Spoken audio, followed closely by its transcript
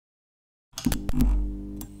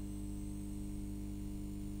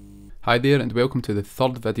Hi there and welcome to the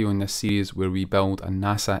third video in this series where we build a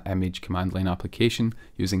NASA image command line application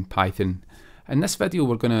using Python. In this video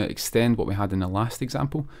we're going to extend what we had in the last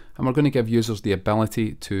example, and we're going to give users the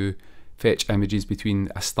ability to fetch images between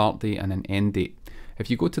a start date and an end date. If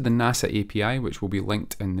you go to the NASA API, which will be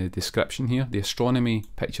linked in the description here, the Astronomy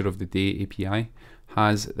Picture of the Day API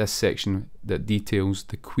has this section that details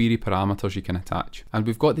the query parameters you can attach. And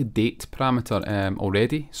we've got the date parameter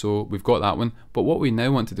already, so we've got that one. But what we now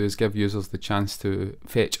want to do is give users the chance to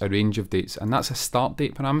fetch a range of dates, and that's a start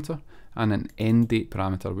date parameter and an end date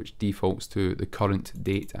parameter, which defaults to the current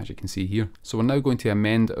date, as you can see here. So we're now going to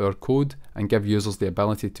amend our code and give users the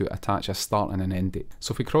ability to attach a start and an end date.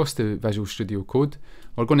 So if we cross to Visual Studio Code,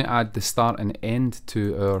 we're going to add the start and end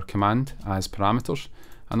to our command as parameters,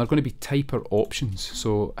 and they're going to be typer options.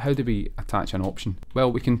 So how do we attach an option?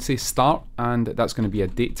 Well, we can say start, and that's going to be a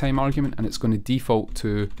datetime argument, and it's going to default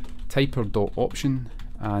to typer.option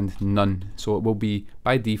and none. So it will be,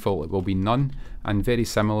 by default, it will be none. And very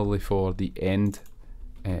similarly for the end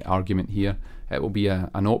argument here, it will be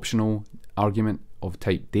an optional argument of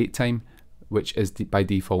type datetime, which is by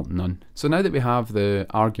default none. So now that we have the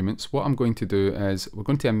arguments, what I'm going to do is we're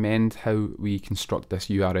going to amend how we construct this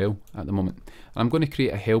URL at the moment. And I'm going to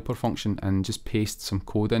create a helper function and just paste some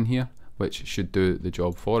code in here, which should do the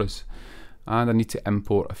job for us. And I need to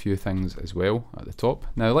import a few things as well at the top.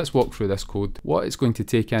 Now let's walk through this code. What it's going to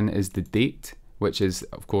take in is the date, which is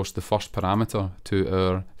of course the first parameter to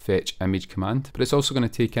our fetch image command, but it's also going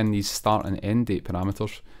to take in these start and end date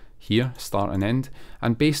parameters here, start and end,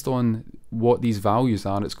 and based on what these values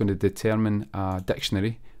are, it's going to determine a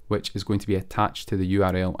dictionary which is going to be attached to the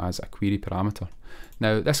URL as a query parameter.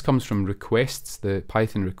 Now this comes from requests, the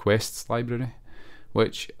Python requests library,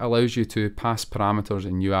 which allows you to pass parameters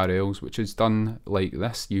in URLs, which is done like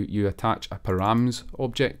this. You attach a params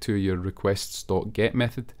object to your requests.get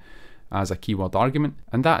method as a keyword argument,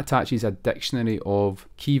 and that attaches a dictionary of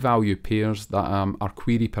key value pairs that are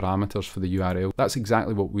query parameters for the URL. That's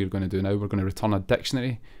exactly what we're going to do now. We're going to return a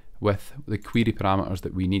dictionary with the query parameters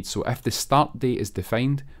that we need. So if the start date is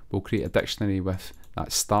defined, we'll create a dictionary with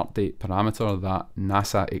that start date parameter that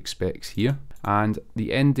NASA expects here. And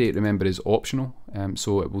the end date, remember, is optional,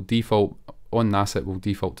 so it will default on NASA, it will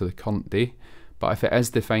default to the current day, but if it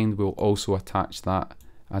is defined, we'll also attach that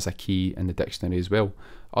as a key in the dictionary as well.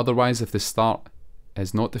 Otherwise, if the start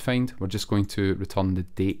is not defined, we're just going to return the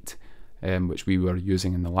date, which we were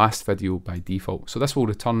using in the last video by default. So this will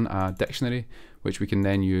return a dictionary which we can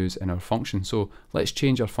then use in our function. So let's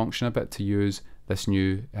change our function a bit to use this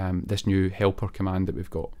new helper command that we've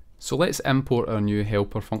got. So let's import our new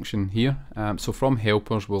helper function here. So from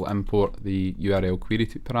helpers, we'll import the URL query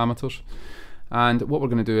parameters. And what we're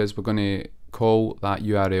going to do is we're going to call that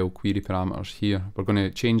URL query parameters here. We're going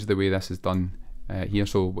to change the way this is done here.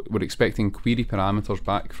 So we're expecting query parameters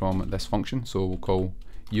back from this function. So we'll call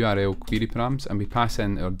URL query params, and we pass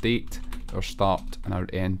in our date, our start, and our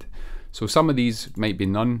end. So some of these might be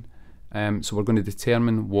none. So we're going to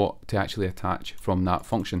determine what to actually attach from that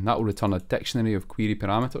function. That will return a dictionary of query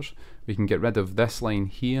parameters. We can get rid of this line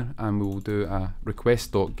here, and we will do a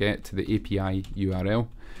request.get to the API URL,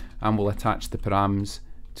 and we'll attach the params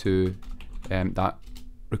to that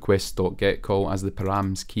request.get call as the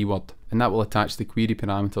params keyword, and that will attach the query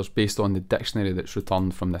parameters based on the dictionary that's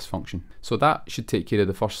returned from this function. So that should take care of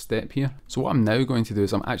the first step here. So what I'm now going to do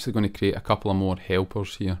is I'm actually going to create a couple of more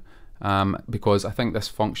helpers here, because I think this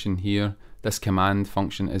function here, this command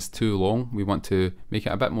function, is too long. We want to make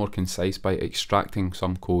it a bit more concise by extracting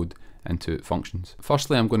some code into functions.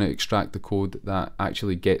 Firstly, I'm going to extract the code that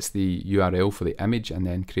actually gets the URL for the image and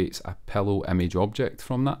then creates a pillow image object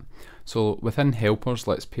from that. So within helpers,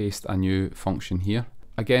 let's paste a new function here.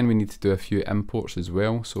 Again, we need to do a few imports as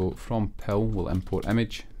well. So from pill, we'll import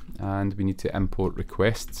image, and we need to import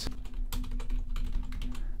requests.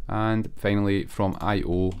 And finally, from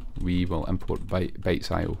IO, we will import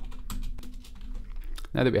bytes.io.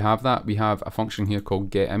 Now that we have that, we have a function here called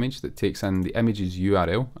getImage that takes in the image's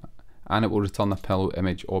URL, and it will return a pillow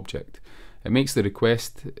image object. It makes the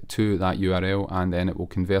request to that URL, and then it will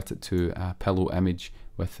convert it to a pillow image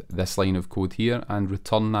with this line of code here and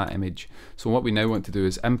return that image. So what we now want to do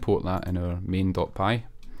is import that in our main.py.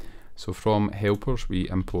 So from helpers, we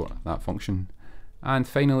import that function. And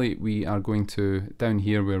finally, we are going to, down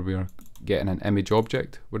here where we're getting an image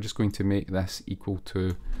object, we're just going to make this equal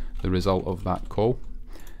to the result of that call,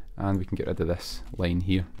 and we can get rid of this line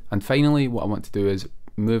here. And finally, what I want to do is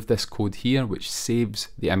move this code here, which saves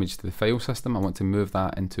the image to the file system. I want to move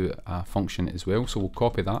that into a function as well, so we'll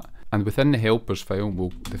copy that, and within the helpers file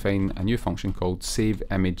we'll define a new function called save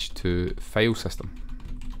image to file system,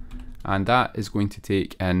 and that is going to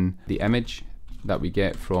take in the image that we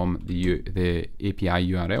get from the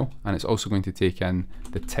API URL, and it's also going to take in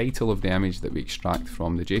the title of the image that we extract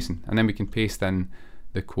from the JSON, and then we can paste in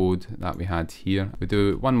the code that we had here. We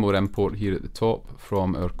do one more import here at the top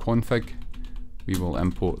from our config. We will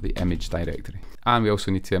import the image directory, and we also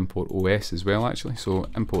need to import OS as well actually, so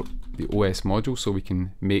import the OS module so we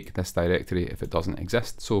can make this directory if it doesn't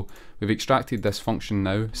exist. So we've extracted this function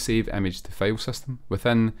now, save image to file system.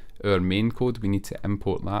 Within our main code we need to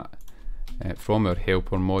import that from our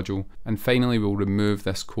helper module, and finally we'll remove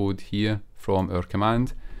this code here from our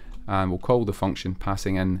command, and we'll call the function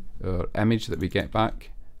passing in our image that we get back,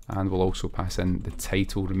 and we'll also pass in the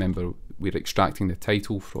title. Remember, we're extracting the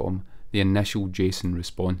title from the initial JSON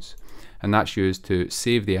response, and that's used to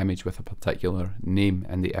save the image with a particular name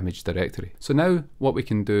in the image directory. So now what we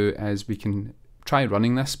can do is we can try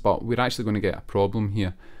running this, but we're actually going to get a problem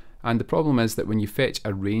here. And the problem is that when you fetch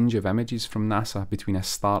a range of images from NASA between a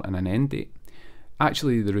start and an end date,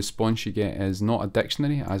 actually the response you get is not a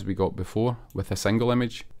dictionary as we got before with a single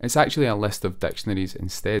image. It's actually a list of dictionaries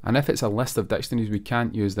instead. And if it's a list of dictionaries, we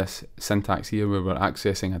can't use this syntax here where we're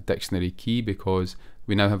accessing a dictionary key, because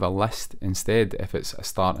we now have a list instead if it's a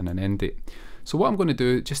start and an end date. So what I'm going to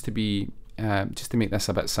do, just to make this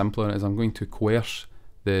a bit simpler, is I'm going to coerce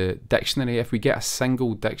the dictionary. If we get a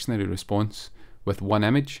single dictionary response with one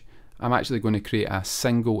image, I'm actually going to create a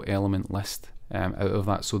single element list out of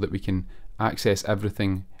that so that we can access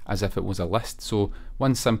everything as if it was a list. So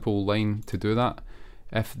one simple line to do that: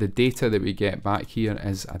 if the data that we get back here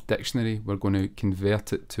is a dictionary, we're going to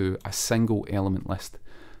convert it to a single element list.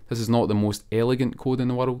 This is not the most elegant code in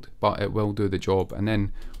the world, but it will do the job. And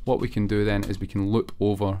then what we can do then is we can loop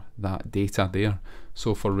over that data there.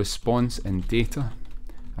 So for response in data,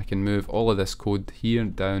 I can move all of this code here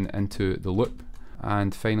down into the loop.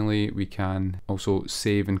 And finally we can also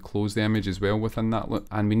save and close the image as well within that loop.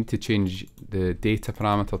 And we need to change the data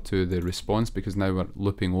parameter to the response, because now we're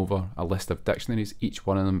looping over a list of dictionaries. Each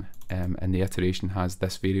one of them in the iteration has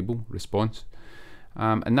this variable response.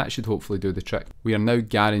 And that should hopefully do the trick. We are now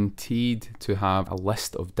guaranteed to have a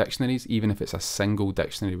list of dictionaries, even if it's a single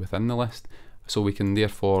dictionary within the list. So we can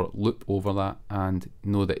therefore loop over that and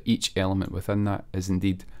know that each element within that is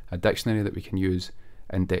indeed a dictionary that we can use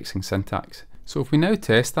indexing syntax. So if we now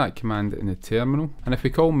test that command in the terminal, and if we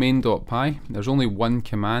call main.py, there's only one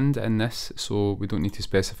command in this, so we don't need to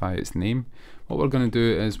specify its name. What we're going to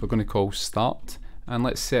do is we're going to call start, and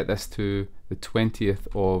let's set this to the 20th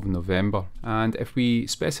of November. And if we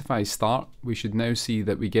specify start, we should now see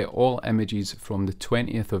that we get all images from the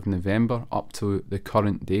 20th of November up to the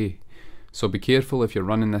current day. So be careful if you're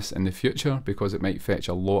running this in the future, because it might fetch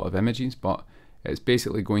a lot of images, but it's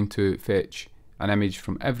basically going to fetch an image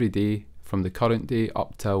from every day from the current day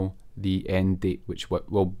up till the end date, which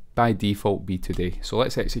will by default be today. So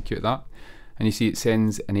let's execute that, and you see it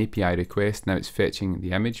sends an API request. Now it's fetching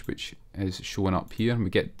the image, which is showing up here, and we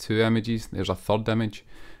get two images. There's a third image,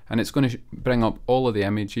 and it's going to bring up all of the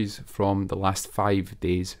images from the last 5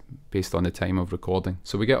 days based on the time of recording.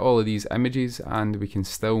 So we get all of these images, and we can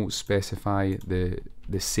still specify the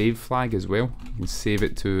save flag as well. You can save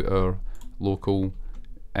it to our local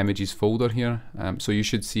images folder here, so you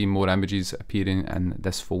should see more images appearing in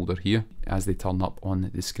this folder here as they turn up on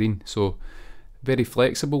the screen. So very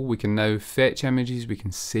flexible. We can now fetch images, we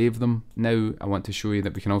can save them. Now I want to show you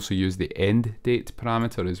that we can also use the end date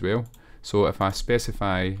parameter as well. So if I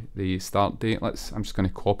specify the start date, I'm just going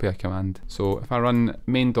to copy a command. So if I run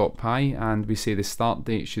main.py and we say the start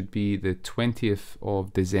date should be the 20th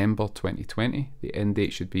of December 2020, the end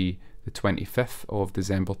date should be the 25th of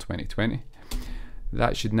December 2020.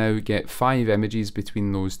 That should now get 5 images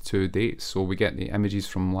between those two dates. So we get the images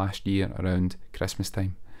from last year around Christmas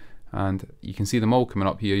time. And you can see them all coming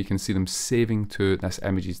up here. You can see them saving to this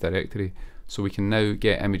images directory. So we can now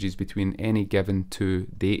get images between any given 2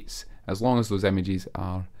 dates, as long as those images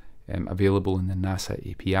are available in the NASA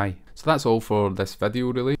API. So that's all for this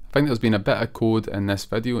video really. I think there's been a bit of code in this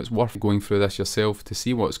video. It's worth going through this yourself to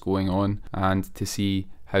see what's going on and to see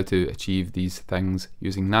how to achieve these things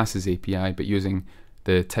using NASA's API, but using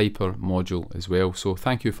the typer module as well. So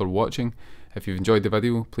thank you for watching. If you've enjoyed the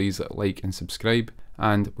video, please like and subscribe,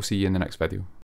 and we'll see you in the next video.